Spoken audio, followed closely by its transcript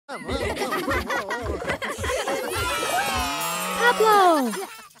Pablo!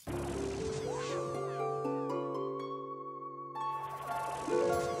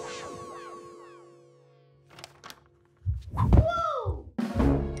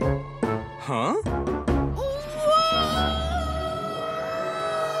 Huh?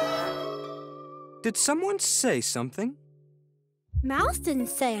 Did someone say something? Mouse didn't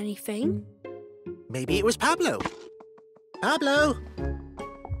say anything. Maybe it was Pablo. Pablo!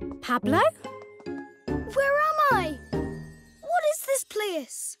 Pablo? Where am I? What is this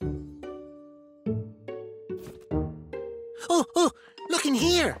place? Oh, look in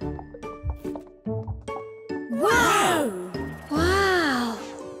here. Wow! Wow!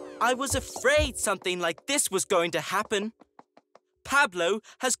 I was afraid something like this was going to happen. Pablo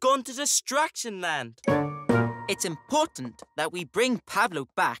has gone to Distractionland. It's important that we bring Pablo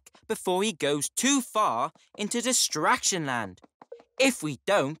back before he goes too far into Distractionland. If we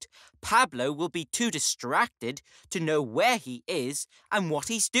don't, Pablo will be too distracted to know where he is and what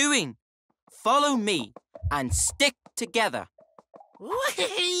he's doing. Follow me and stick together.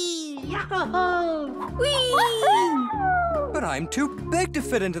 Whee! But I'm too big to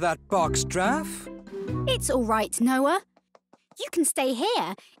fit into that box, Draff. It's all right, Noah. You can stay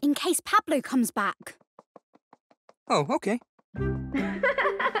here in case Pablo comes back. Oh, okay.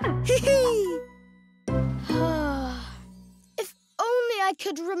 If only I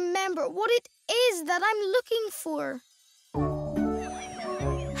could remember what it is that I'm looking for.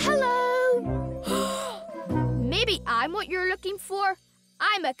 Hello! Maybe I'm what you're looking for.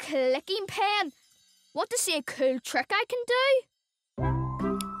 I'm a clicking pen. Want to see a cool trick I can do?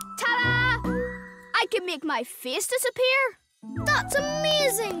 Ta-da! I can make my face disappear. That's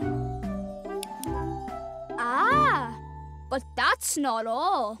amazing! Ah, but that's not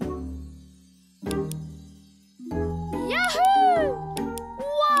all. Yahoo!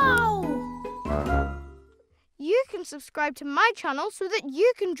 Wow! You can subscribe to my channel so that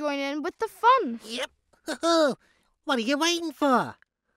you can join in with the fun. Yep. What are you waiting for?